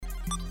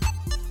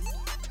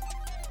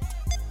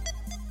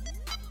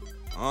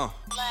Black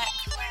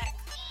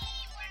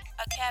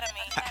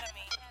Academy.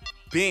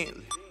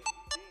 Bentley.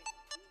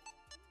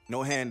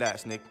 No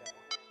handouts, nigga.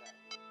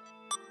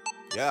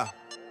 Yeah.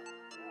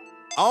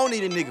 I don't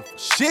need a nigga for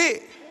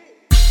shit.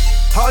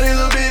 All these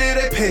little bitty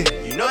they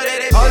pay. You know that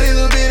they All these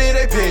little bitty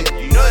they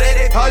pay. You know that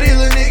they All these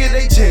little niggas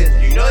they chill.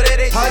 You know that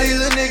they All these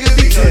little niggas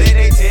be You know that chill.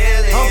 they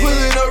tellin'. I'm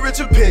pulling up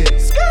Richard Pitt.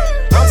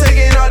 I'm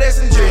taking all that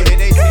some drink.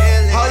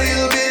 All these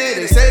little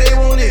bitty they say they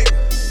want it,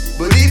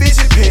 but these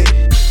bitches pay.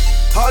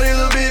 All these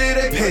little bitty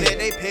they pay.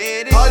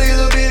 All these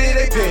little bitty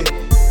they pay.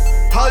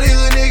 All these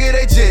little niggas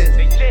they chill.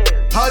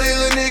 All these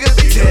little niggas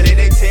be chill.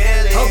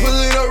 I'm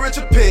pulling up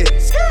Richard Pitt.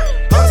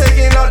 I'm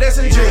taking all that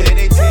some drink.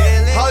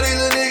 All these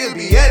little niggas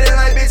be acting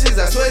like bitches.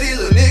 I swear these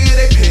little niggas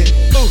they pay.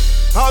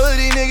 All of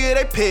these niggas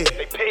they pay.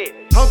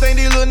 Don't think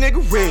these little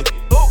niggas ready.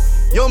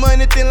 Your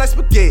money thin like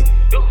spaghetti.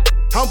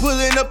 I'm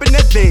pulling up in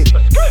that bed.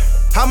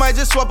 I might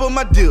just swap up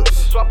my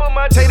dips.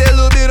 Take that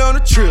little bit on the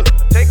trip.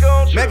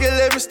 Mac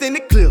 11 stand the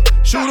clip.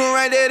 Shoot 'em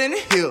right there in the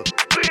hill.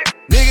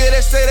 Nigga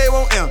that say they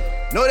won't M.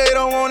 No, they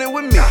don't want it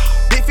with me.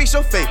 Big fix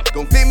your face.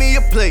 Gon' fit me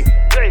a plate.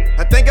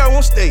 I think I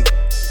won't stay.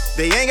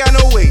 They ain't got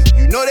no weight.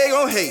 You know they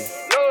gon' hate.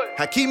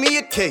 I keep me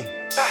a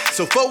K.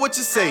 So fuck what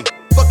you say.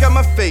 Fuck out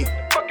my face.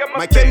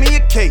 Might get me a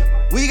K.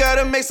 We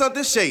gotta make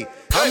something shake.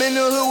 I'm in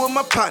the hood with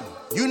my partner.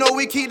 You know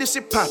we keep this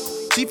shit poppin'.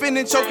 She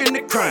finna choking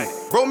and crying.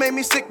 Bro made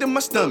me sick to my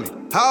stomach.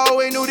 I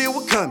always knew they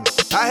were coming.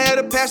 I had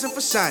a passion for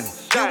shining.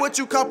 Do what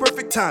you call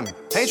perfect timing.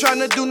 Ain't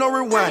tryna do no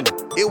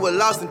rewinding. It was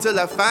lost until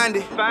I find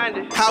it.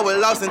 I was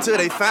lost until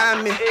they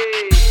find me.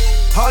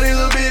 All these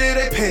little bitty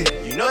they pay.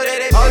 You know that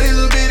they All these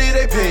little bitty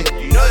they pay.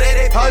 You know that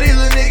they All these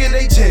little niggas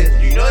they chill.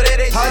 You know that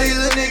they All these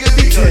little niggas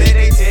be You know that chill.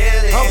 they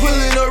tellin'. I'm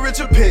pulling up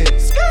Richard Pitt.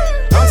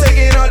 I'm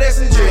taking all that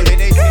some drink.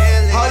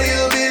 All these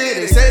little bitty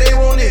they say they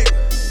want it,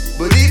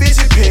 but these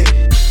bitches pay.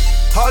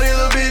 All these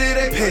little bitty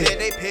they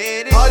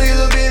pay. All these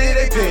little bitty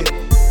they pay.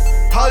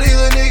 All these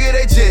little niggas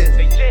they chill.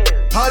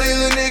 All these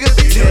little niggas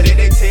be chill.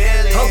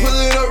 I'm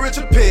pulling up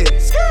Richard Pitt.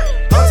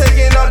 I'm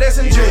taking all that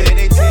some drink.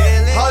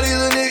 All these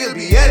little niggas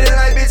be acting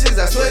like bitches.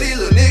 I swear these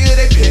little niggas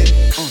they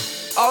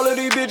pay. All of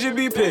these bitches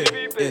be paid.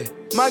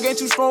 Yeah. My game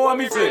too strong, I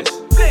me flex.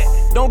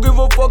 Don't give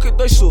a fuck if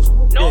they shoot.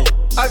 Yeah.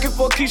 I can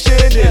fuck Keisha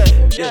and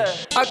them.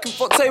 Yeah. I can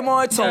fuck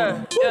Tamar and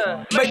Tony.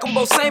 Make them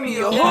both say me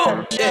a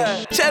hoe.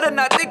 Yeah. Cheddar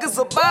not niggas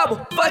a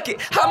Bible. Fuck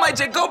it, I might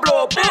just go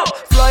blow a bill.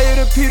 Flyer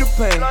than Peter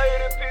Pan.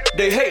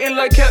 They hating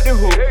like Captain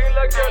Hook.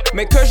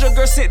 Make her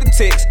girl sit the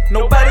text.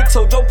 Nobody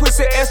told your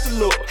pussy ass to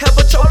look. Have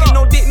a choking,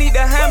 no dick, need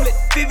a Hamlet.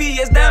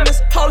 VVS diamonds,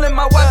 holding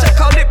my watch, I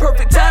call it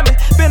perfect timing.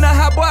 Been a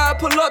hot boy, I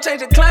pull up, change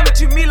the climate.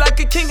 Treat me like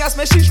a king, I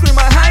smash, she scream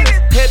my highness.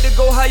 Had to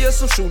go hire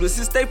some shooters,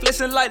 and stay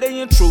flexing like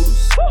they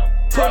intruders.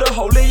 Put a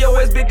hole in your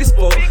ass, big as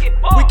fuck.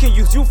 We can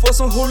use you for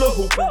some hula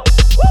hooping.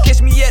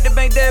 Catch me at the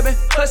bank dabbing,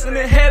 hustling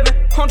in heaven.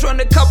 I'm trying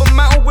to cop a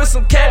mountain with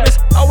some cabins.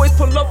 Always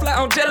pull up fly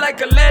on jet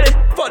like Aladdin.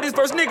 Fuck this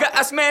first nigga,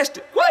 I smashed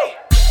it. Wait.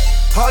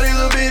 All these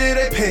little bitty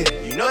they pay.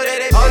 You know that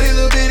they All these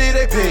little bitty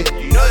they pay.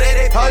 You know that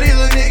they All these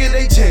little niggas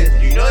they chill.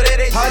 You know that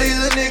they All these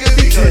little niggas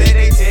be You know that chill.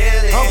 they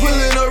tellin'. I'm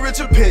pulling up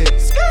Richard Pitt.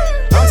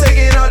 I'm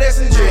taking all that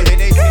some drink.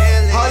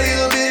 All these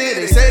little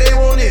bitty they say they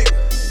want it,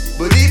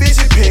 but these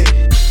bitches pay.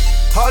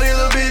 All these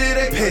little bitty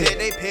they pay.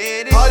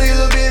 All these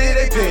little bitty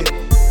they pay.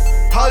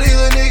 All these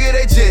little niggas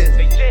they chill.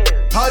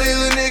 All these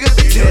little niggas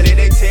be chill.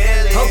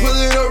 I'm pulling